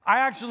I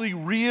actually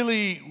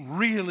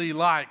really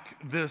like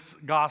this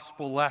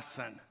gospel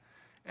lesson.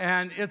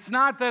 And it's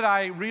not that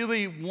I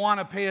really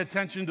want to pay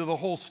attention to the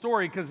whole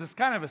story because it's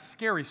kind of a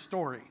scary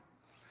story.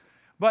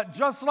 But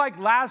just like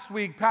last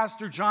week,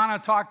 Pastor Jana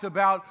talked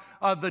about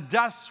the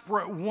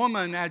desperate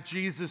woman at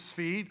Jesus'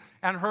 feet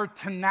and her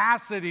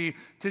tenacity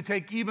to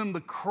take even the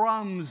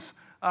crumbs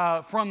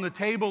from the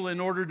table in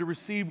order to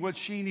receive what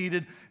she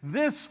needed.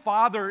 This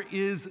father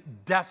is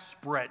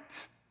desperate.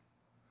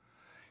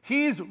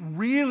 He's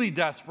really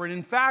desperate.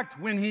 In fact,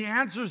 when he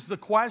answers the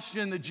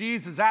question that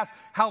Jesus asked,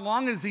 how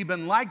long has he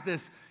been like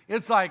this?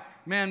 It's like,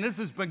 man, this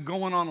has been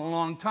going on a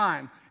long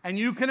time. And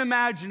you can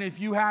imagine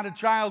if you had a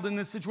child in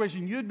this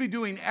situation, you'd be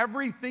doing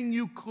everything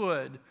you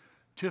could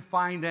to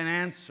find an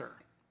answer.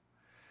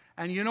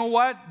 And you know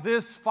what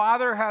this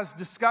father has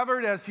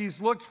discovered as he's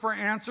looked for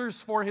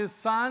answers for his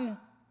son?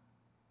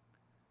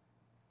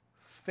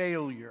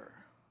 Failure.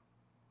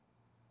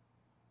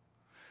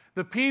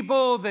 The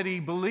people that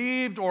he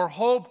believed or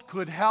hoped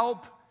could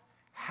help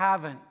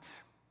haven't.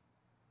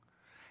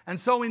 And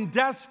so in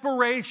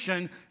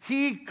desperation,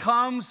 he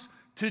comes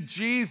to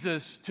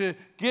Jesus to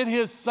get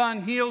his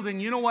son healed.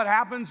 And you know what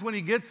happens when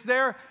he gets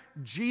there?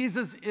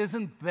 Jesus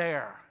isn't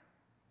there.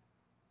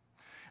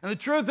 And the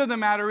truth of the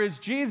matter is,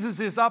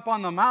 Jesus is up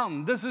on the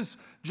mountain. This is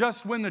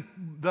just when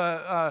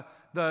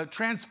the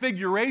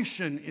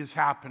transfiguration is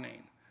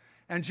happening.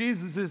 And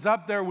Jesus is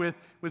up there with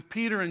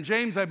Peter and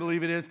James, I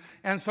believe it is.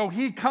 And so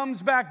he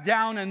comes back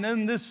down, and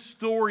then this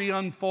story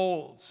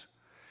unfolds.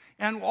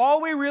 And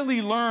all we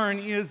really learn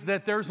is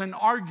that there's an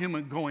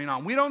argument going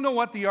on. We don't know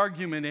what the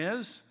argument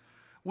is.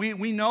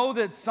 We know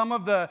that some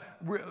of the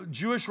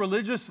Jewish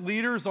religious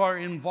leaders are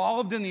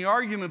involved in the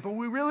argument, but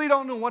we really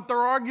don't know what they're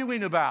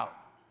arguing about.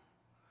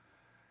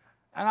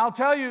 And I'll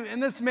tell you,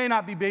 and this may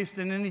not be based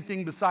in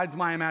anything besides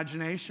my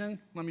imagination.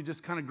 Let me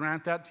just kind of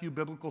grant that to you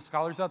biblical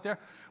scholars out there.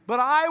 But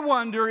I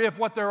wonder if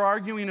what they're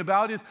arguing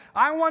about is,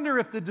 I wonder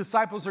if the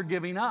disciples are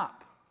giving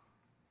up.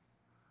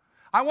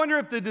 I wonder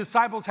if the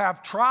disciples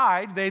have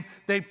tried.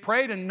 They've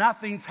prayed and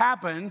nothing's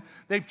happened.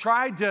 They've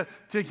tried to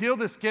heal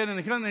this kid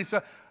and they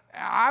said,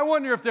 I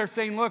wonder if they're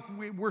saying, look,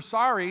 we're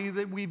sorry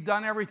that we've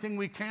done everything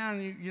we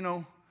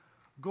can,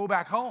 go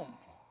back home.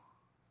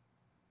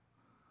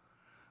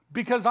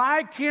 Because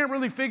I can't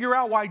really figure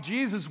out why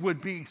Jesus would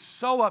be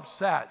so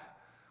upset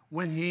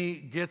when he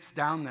gets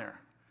down there.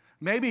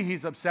 Maybe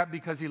he's upset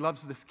because he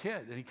loves this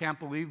kid and he can't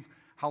believe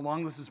how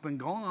long this has been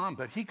going on,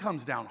 but he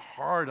comes down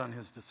hard on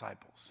his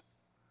disciples.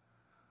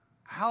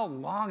 How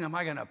long am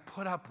I going to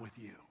put up with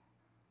you?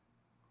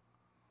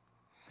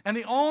 And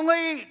the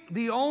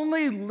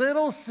only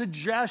little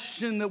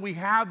suggestion that we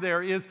have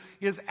there is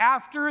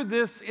after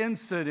this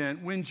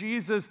incident, when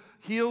Jesus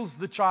heals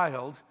the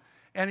child,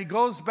 and he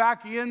goes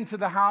back into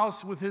the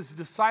house with his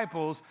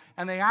disciples,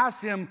 and they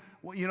ask him,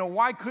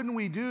 why couldn't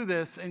we do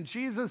this? And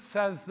Jesus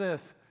says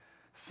this,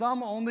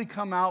 some only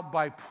come out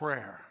by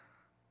prayer.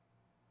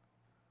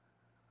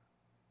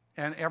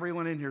 And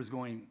everyone in here is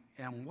going,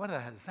 and what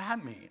does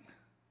that mean?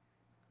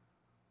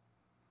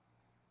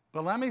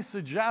 But let me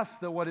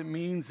suggest that what it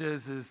means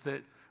is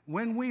that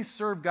when we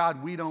serve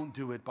God, we don't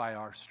do it by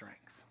our strength.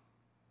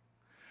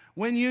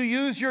 When you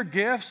use your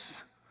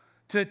gifts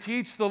to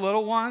teach the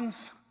little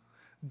ones,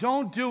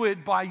 don't do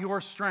it by your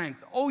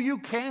strength. Oh, you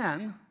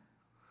can.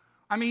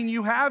 I mean,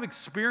 you have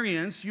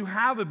experience, you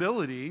have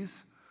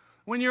abilities.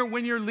 When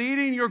you're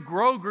leading your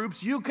grow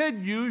groups, you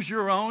could use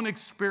your own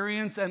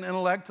experience and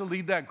intellect to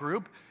lead that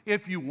group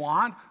if you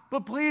want,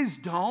 but please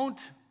don't.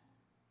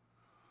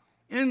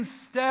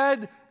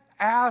 Instead,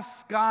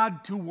 ask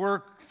God to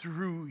work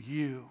through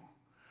you.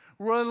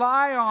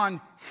 Rely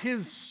on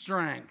his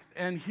strength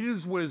and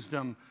his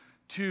wisdom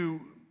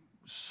to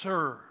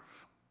serve.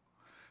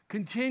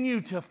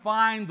 Continue to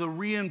find the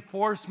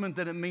reinforcement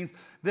that it means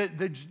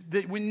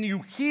that when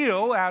you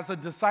heal as a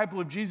disciple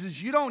of Jesus,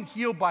 you don't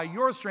heal by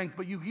your strength,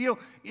 but you heal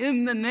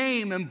in the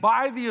name and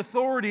by the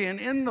authority and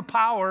in the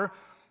power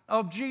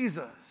of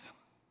Jesus.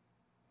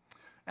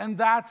 And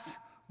that's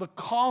the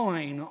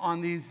calling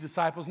on these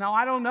disciples. Now,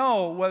 I don't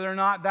know whether or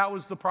not that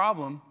was the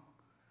problem.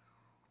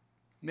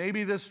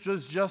 Maybe this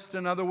was just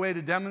another way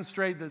to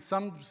demonstrate that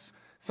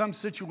some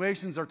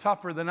situations are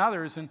tougher than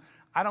others, and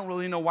I don't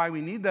really know why we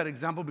need that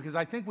example because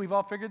I think we've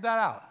all figured that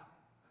out.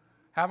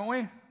 Haven't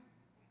we?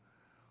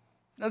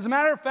 As a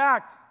matter of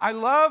fact, I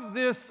love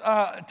this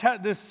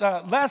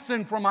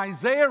lesson from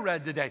Isaiah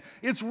read today.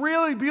 It's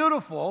really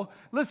beautiful.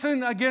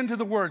 Listen again to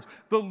the words.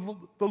 The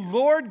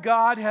Lord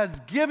God has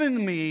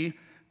given me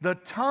the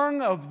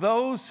tongue of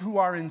those who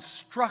are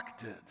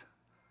instructed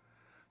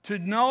to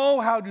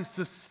know how to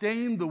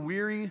sustain the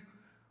weary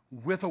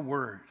with a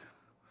word.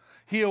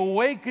 He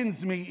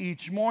awakens me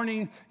each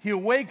morning. He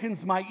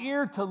awakens my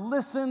ear to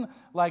listen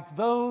like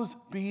those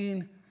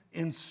being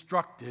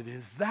instructed.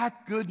 Is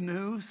that good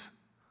news?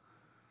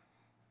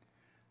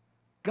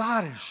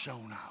 God has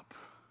shown up.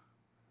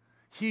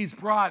 He's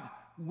brought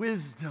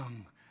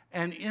wisdom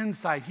and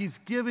insight. He's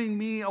giving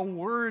me a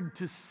word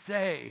to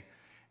say,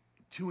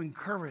 to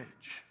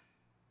encourage.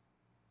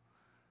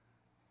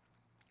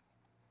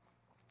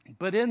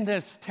 But in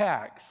this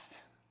text,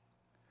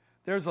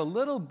 there's a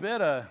little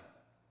bit of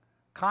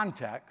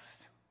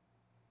context.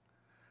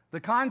 The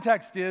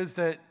context is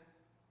that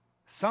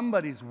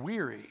somebody's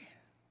weary.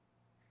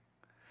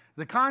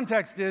 The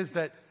context is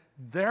that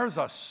there's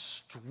a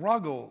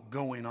struggle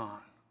going on.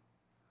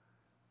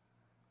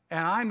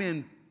 And I'm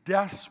in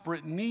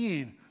desperate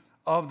need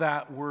of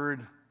that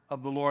word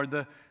of the Lord.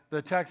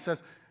 The text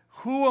says,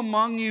 "Who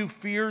among you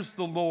fears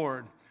the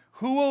Lord?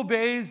 Who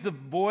obeys the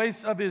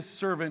voice of his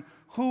servant?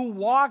 Who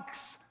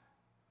walks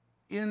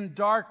in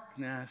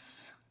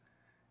darkness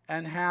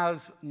and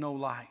has no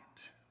light?"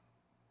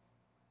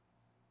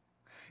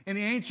 In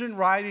the ancient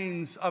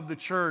writings of the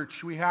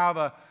church, we have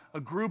a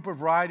group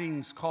of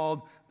writings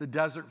called the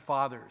Desert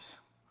Fathers.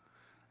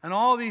 And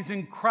all these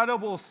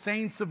incredible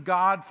saints of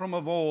God from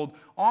of old,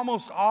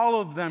 almost all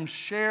of them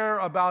share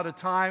about a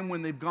time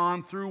when they've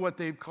gone through what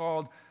they've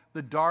called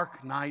the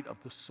dark night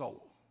of the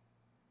soul.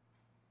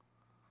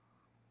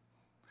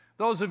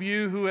 Those of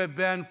you who have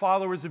been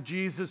followers of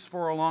Jesus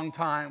for a long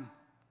time,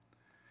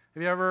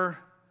 have you ever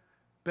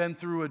been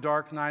through a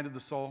dark night of the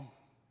soul?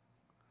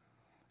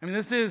 I mean,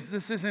 this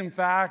is in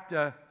fact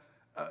a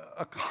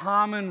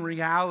common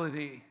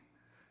reality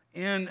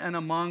in and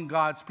among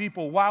God's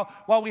people.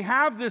 While we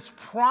have this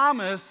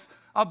promise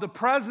of the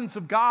presence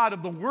of God,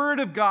 of the Word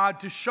of God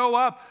to show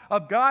up,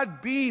 of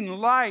God being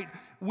light,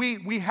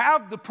 we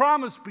have the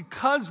promise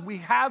because we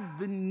have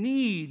the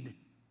need.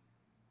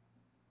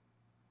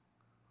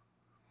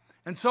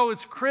 And so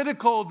it's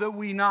critical that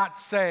we not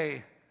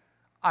say,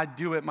 "I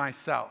do it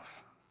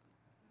myself."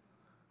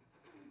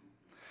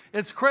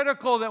 It's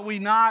critical that we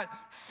not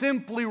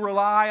simply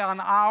rely on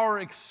our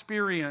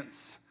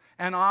experience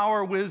and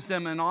our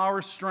wisdom and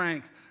our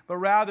strength, but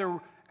rather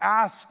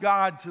ask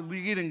God to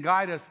lead and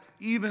guide us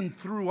even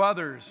through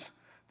others,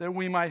 that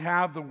we might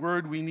have the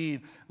word we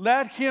need.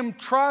 Let him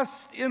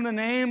trust in the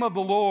name of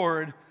the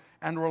Lord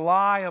and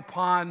rely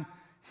upon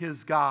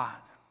his God.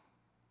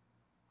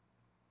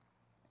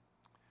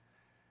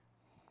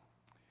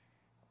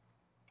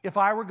 If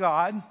I were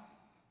God,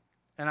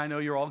 and I know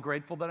you're all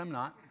grateful that I'm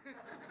not,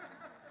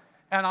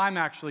 and I'm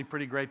actually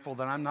pretty grateful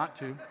that I'm not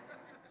too,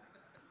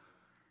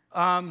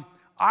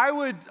 I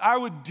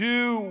would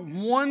do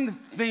one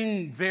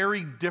thing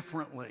very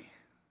differently.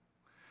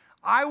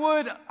 I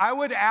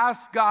would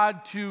ask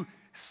God to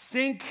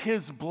sync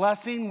his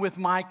blessing with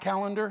my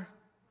calendar.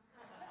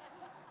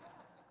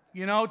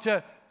 You know,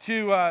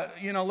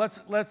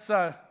 let's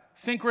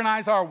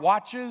synchronize our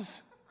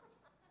watches.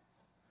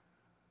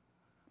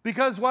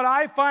 Because what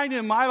I find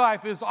in my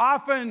life is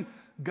often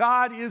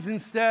God is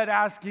instead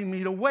asking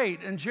me to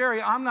wait. And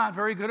Jerry, I'm not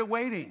very good at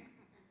waiting.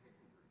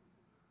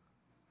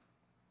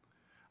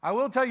 I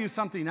will tell you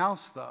something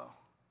else, though.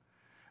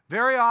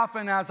 Very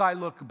often as I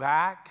look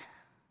back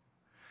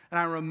and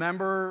I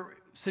remember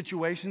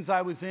situations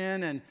I was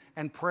in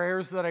and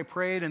prayers that I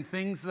prayed and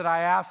things that I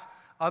asked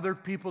other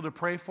people to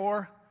pray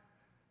for,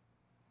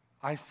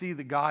 I see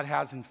that God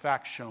has in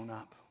fact shown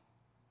up.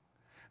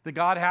 That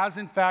God has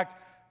in fact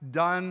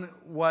done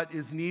what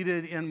is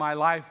needed in my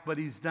life, but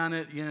he's done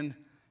it in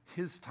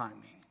his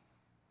timing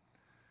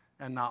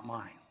and not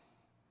mine.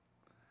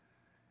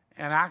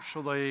 And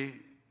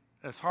actually,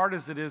 as hard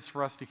as it is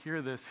for us to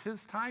hear this,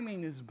 his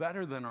timing is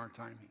better than our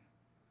timing.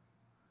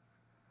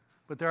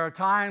 But there are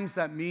times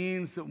that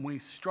means that when we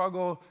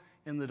struggle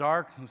in the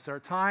darkness, there are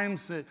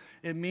times that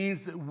it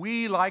means that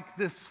we, like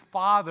this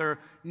father,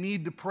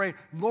 need to pray,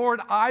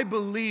 "Lord, I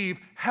believe,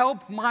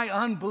 help my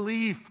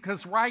unbelief,"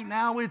 because right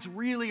now it's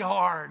really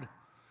hard.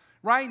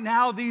 Right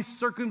now, these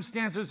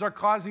circumstances are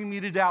causing me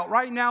to doubt.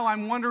 Right now,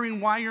 I'm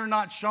wondering why you're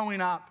not showing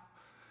up.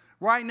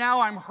 Right now,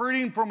 I'm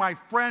hurting for my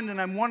friend,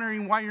 and I'm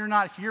wondering why you're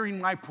not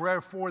hearing my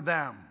prayer for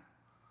them.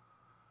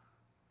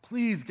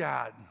 Please,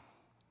 God,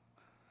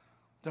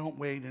 don't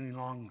wait any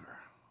longer.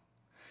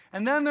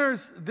 And then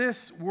there's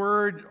this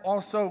word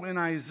also in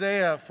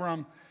Isaiah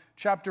from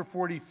chapter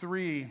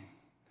 43.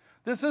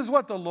 This is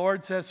what the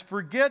Lord says: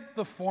 "Forget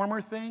the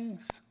former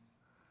things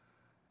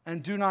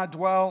and do not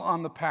dwell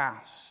on the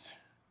past."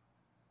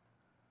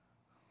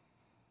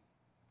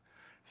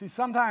 See,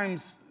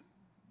 sometimes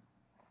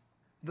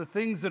the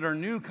things that are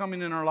new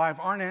coming in our life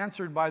aren't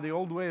answered by the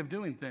old way of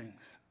doing things.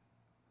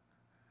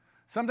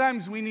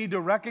 Sometimes we need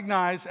to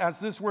recognize, as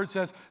this word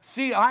says,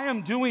 "See, I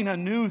am doing a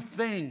new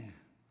thing.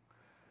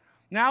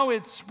 Now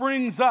it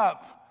springs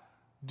up.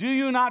 Do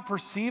you not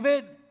perceive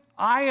it?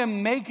 I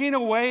am making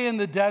a way in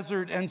the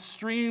desert and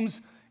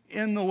streams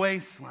in the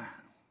wasteland."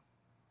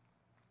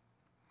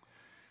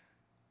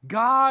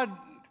 God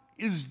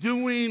is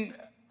doing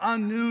a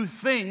new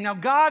thing. Now,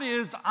 God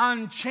is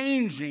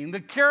unchanging.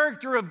 The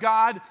character of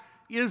God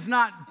is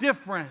not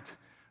different.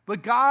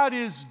 But God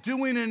is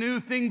doing a new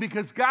thing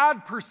because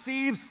God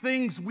perceives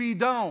things we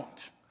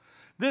don't.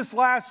 This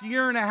last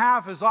year and a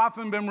half has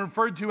often been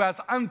referred to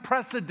as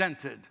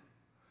unprecedented.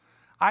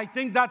 I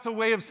think that's a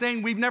way of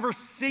saying we've never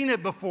seen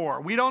it before.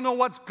 We don't know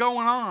what's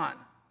going on.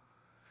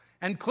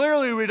 And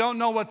clearly we don't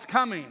know what's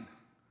coming.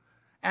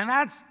 And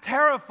that's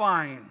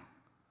terrifying.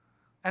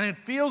 And it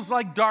feels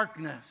like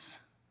darkness.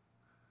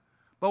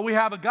 But we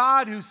have a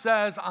God who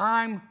says,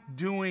 I'm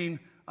doing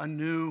a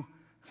new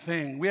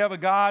thing. We have a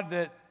God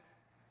that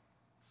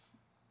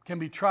can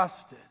be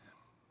trusted.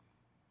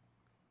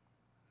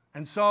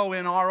 And so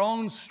in our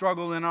own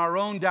struggle, in our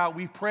own doubt,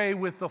 we pray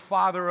with the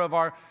Father of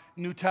our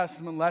New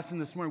Testament lesson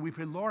this morning. We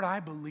pray, Lord, I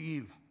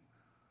believe.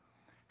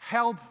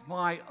 Help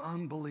my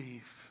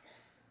unbelief.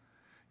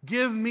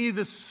 Give me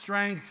the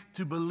strength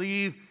to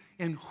believe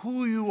in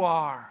who you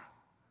are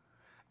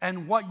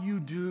and what you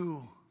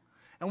do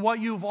and what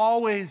you've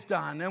always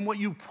done and what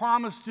you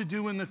promise to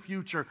do in the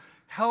future.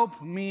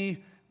 Help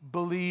me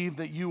believe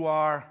that you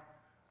are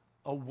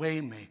a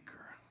waymaker.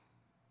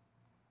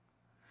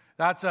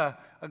 That's a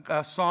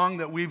song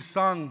that we've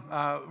sung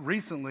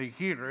recently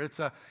here. It's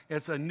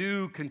a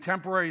new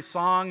contemporary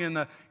song in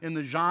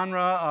the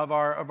genre of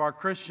our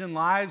Christian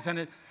lives, and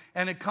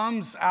it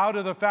comes out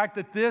of the fact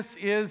that this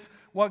is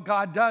what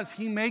God does.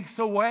 He makes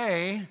a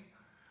way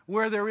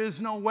where there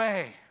is no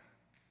way.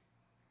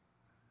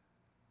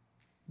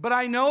 But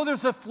I know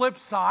there's a flip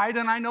side,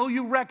 and I know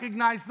you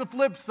recognize the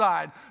flip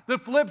side. The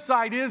flip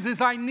side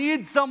is I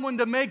need someone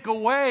to make a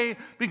way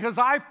because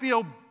I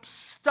feel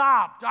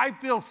stopped. I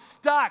feel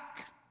stuck.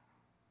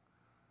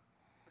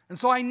 And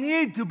so I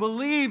need to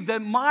believe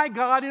that my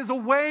God is a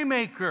way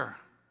maker.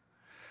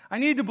 I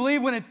need to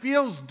believe when it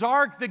feels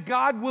dark that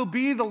God will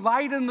be the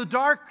light in the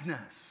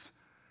darkness.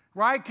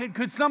 Right?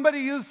 Could somebody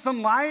use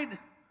some light?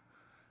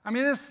 I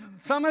mean,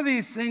 some of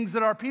these things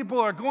that our people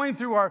are going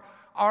through are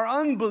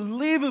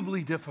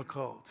unbelievably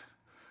difficult.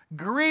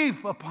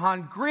 Grief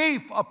upon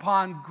grief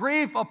upon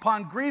grief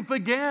upon grief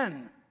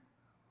again.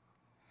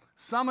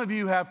 Some of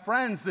you have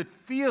friends that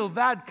feel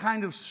that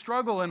kind of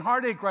struggle and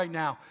heartache right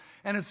now.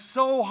 And it's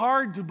so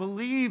hard to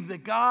believe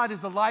that God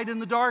is a light in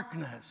the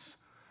darkness.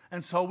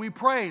 And so we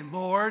pray,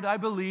 Lord, I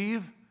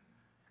believe,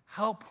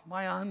 help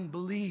my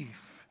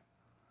unbelief.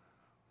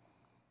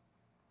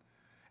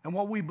 And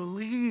what we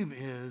believe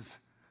is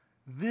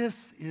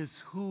this is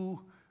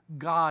who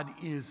God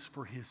is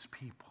for his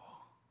people.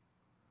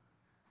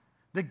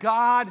 That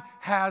God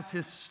has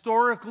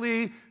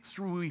historically,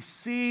 through we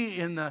see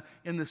in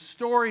the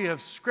story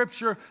of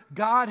Scripture,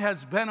 God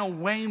has been a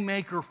way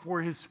maker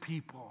for his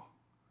people.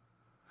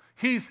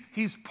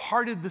 He's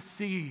parted the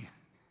sea.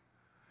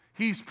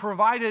 He's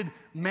provided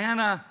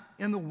manna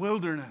in the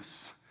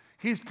wilderness.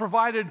 He's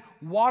provided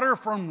water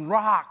from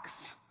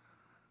rocks.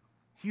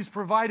 He's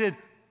provided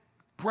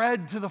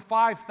bread to the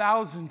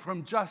 5,000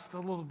 from just a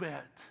little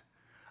bit.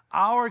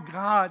 Our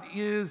God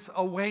is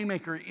a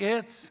waymaker.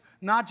 It's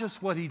not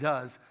just what he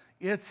does,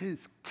 it's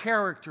his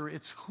character,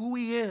 it's who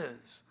he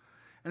is.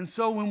 And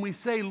so when we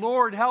say,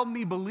 Lord, help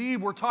me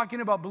believe, we're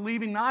talking about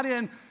believing not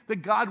in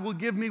that God will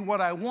give me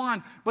what I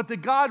want, but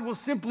that God will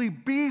simply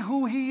be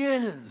who he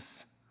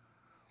is,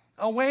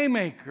 a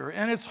waymaker.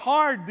 And it's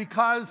hard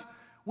because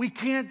we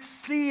can't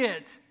see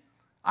it.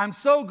 I'm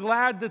so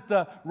glad that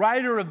the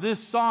writer of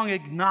this song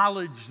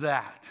acknowledged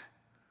that.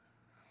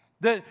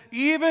 That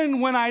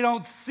even when I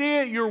don't see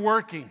it, you're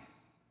working.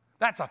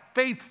 That's a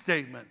faith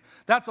statement.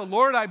 That's a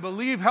Lord, I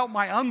believe, help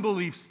my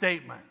unbelief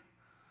statement.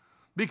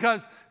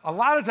 Because a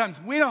lot of times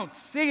we don't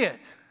see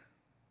it.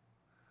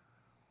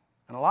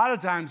 And a lot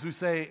of times we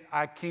say,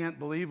 I can't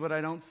believe what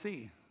I don't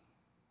see.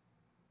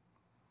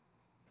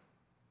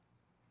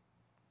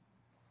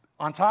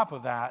 On top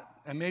of that,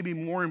 and maybe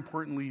more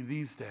importantly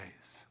these days,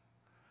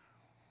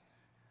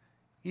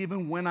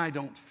 even when I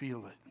don't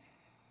feel it,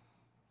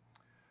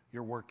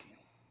 you're working.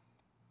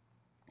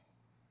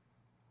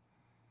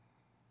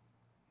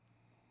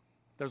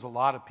 There's a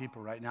lot of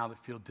people right now that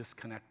feel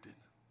disconnected.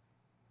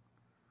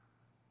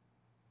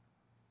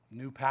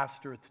 New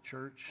pastor at the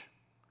church.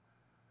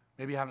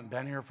 Maybe haven't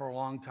been here for a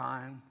long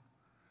time.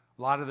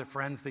 A lot of the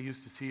friends they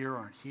used to see here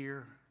aren't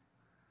here.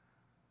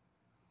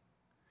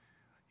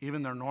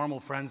 Even their normal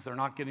friends they're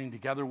not getting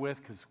together with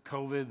because of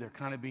COVID. They're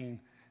kind of being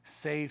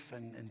safe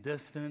and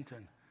distant.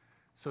 And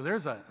so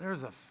there's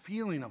a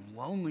feeling of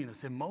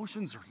loneliness.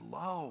 Emotions are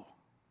low.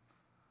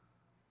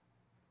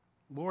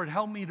 Lord,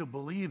 help me to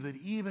believe that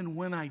even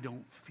when I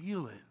don't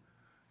feel it,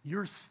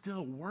 you're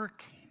still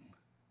working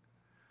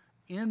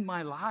in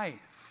my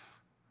life,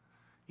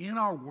 in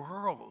our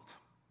world,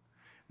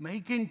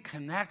 making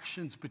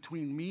connections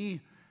between me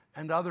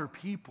and other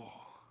people.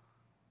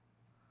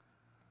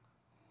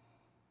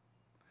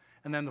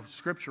 And then the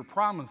Scripture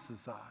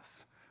promises us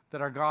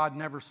that our God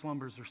never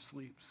slumbers or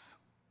sleeps.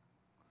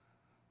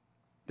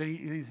 That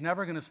he's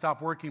never going to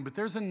stop working. But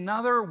there's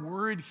another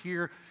word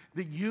here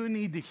that you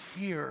need to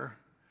hear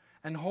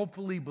and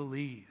hopefully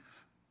believe.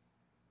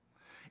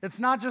 It's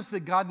not just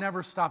that God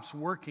never stops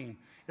working.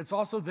 It's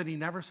also that he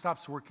never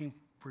stops working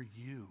for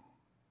you.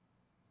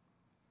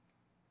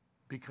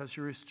 Because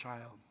you're his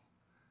child.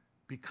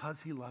 Because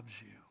he loves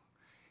you.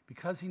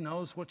 Because he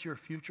knows what your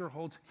future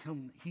holds.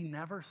 He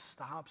never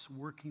stops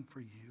working for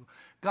you.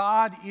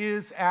 God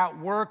is at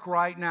work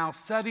right now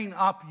setting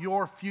up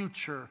your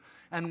future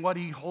and what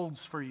he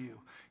holds for you.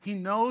 He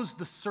knows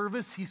the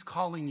service he's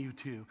calling you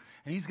to.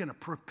 And he's going to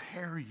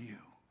prepare you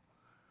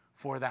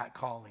for that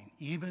calling,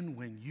 even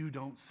when you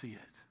don't see it.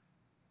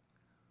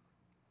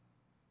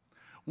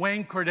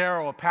 Wayne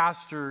Cordero, a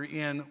pastor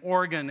in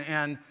Oregon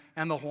and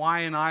the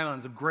Hawaiian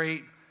Islands, a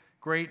great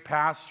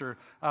pastor,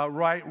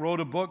 wrote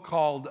a book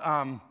called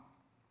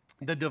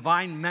The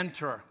Divine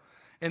Mentor.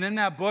 And in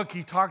that book,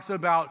 he talks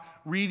about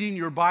reading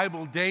your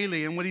Bible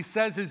daily. And what he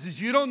says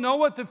is you don't know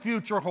what the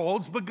future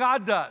holds, but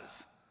God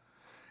does.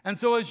 And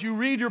so as you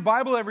read your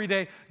Bible every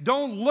day,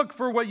 don't look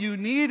for what you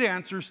need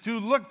answers to.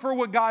 Look for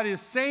what God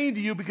is saying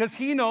to you, because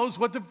he knows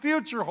what the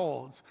future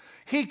holds.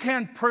 He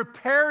can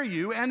prepare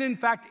you, and in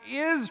fact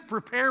is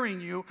preparing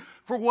you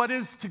for what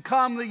is to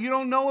come that you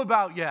don't know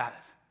about yet.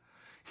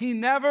 He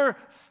never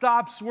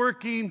stops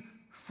working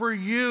for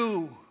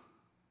you.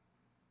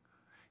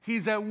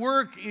 He's at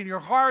work in your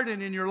heart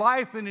and in your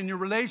life and in your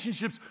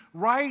relationships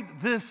right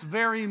this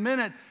very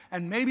minute.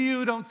 And maybe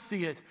you don't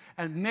see it,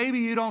 and maybe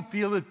you don't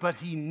feel it, but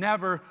he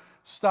never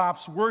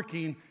stops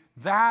working.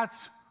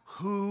 That's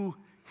who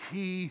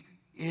he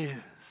is.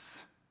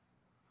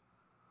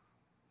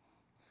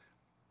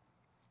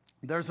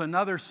 There's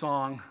another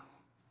song,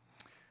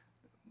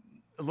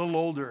 a little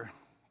older,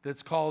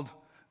 that's called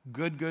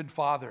Good, Good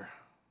Father.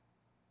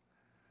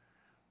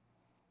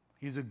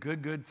 He's a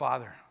good, good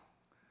father.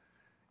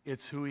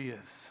 It's who he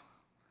is.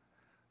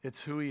 It's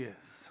who he is.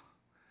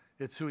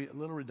 It's who he, a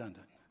little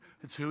redundant.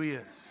 It's who he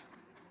is.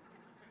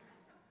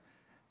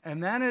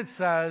 And then it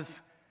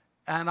says,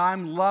 and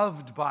I'm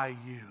loved by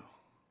you.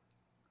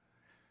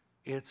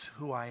 It's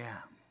who I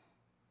am.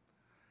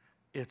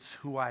 It's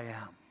who I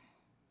am.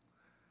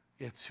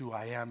 It's who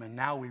I am. And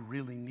now we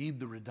really need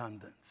the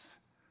redundance,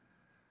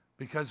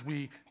 because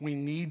we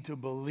need to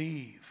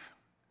believe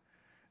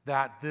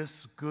that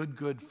this good,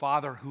 good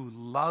Father who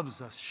loves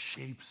us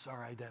shapes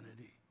our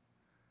identity,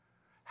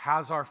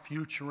 has our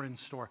future in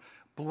store,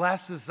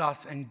 blesses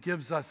us and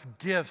gives us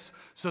gifts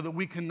so that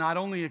we can not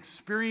only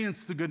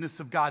experience the goodness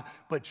of God,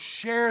 but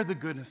share the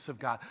goodness of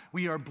God.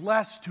 We are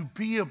blessed to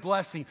be a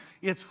blessing.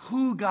 It's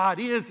who God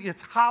is.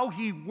 It's how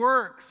he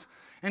works.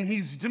 And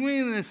he's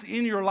doing this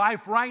in your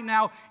life right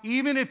now,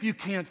 even if you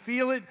can't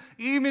feel it,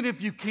 even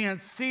if you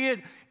can't see it.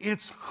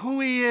 It's who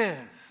he is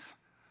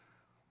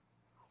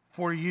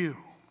for you.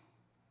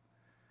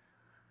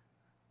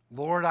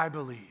 Lord, I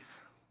believe.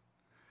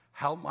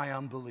 Help my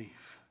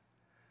unbelief.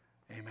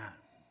 Amen.